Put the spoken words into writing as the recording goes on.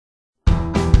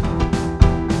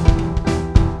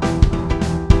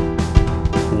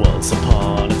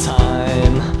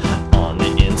time, on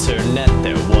the internet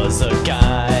there was a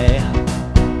guy,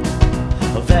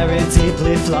 a very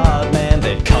deeply flawed man.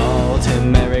 They called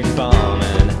him Eric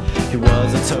Bauman. He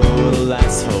was a total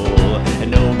asshole,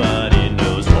 and nobody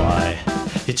knows why.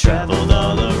 He traveled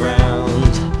all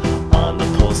around on the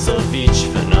pulse of each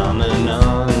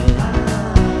phenomenon,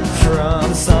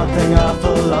 from something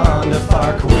awful on to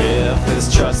Fark with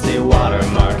his trusty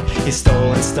watermark. He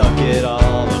stole and stuck it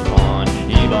all upon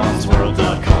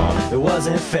Ebaumsworld.com. It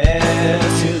wasn't fair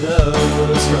to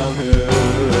those from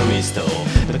whom he stole,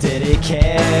 but did he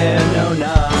care? No,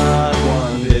 not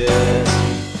one bit.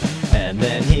 And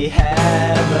then he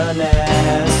had the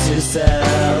nads to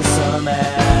sell some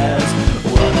ads.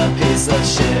 What a piece of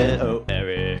shit, oh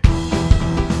Eric.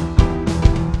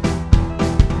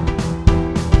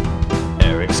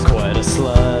 Eric's quite a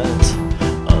slut.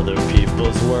 Other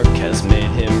people's work has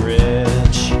made him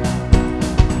rich.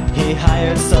 He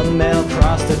hired some male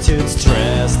prostitutes,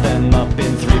 dressed them up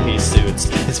in three-piece suits.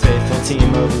 His faithful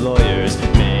team of lawyers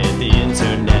made the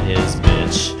internet his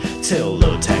bitch. Til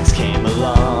Lowtax came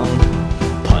along,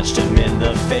 punched him in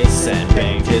the face and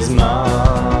banged his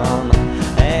mom.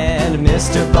 And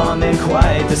Mr. Bauman,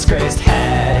 quite disgraced,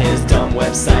 had his dumb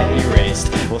website erased.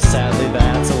 Well, sadly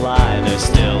that's a lie, there's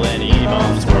still an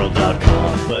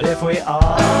Ebaumsworld.com. But if we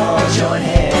all join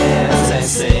hands and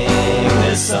sing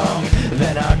this song,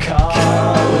 then our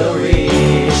call will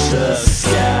reach the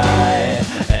sky.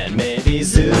 And maybe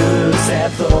Zeus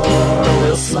and Thor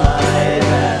will smite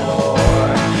that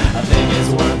whore. I think it's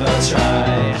worth a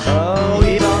try. Oh,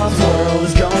 Ebaum's world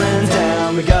is going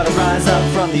down. We gotta rise up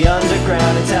from the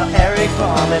underground and tell Eric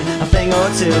Bauman a thing or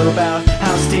two about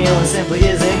how stealing simply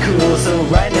isn't cool. So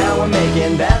right now we're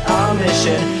making that our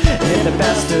mission. And if the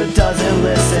bastard doesn't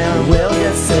listen, we'll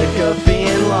get sick.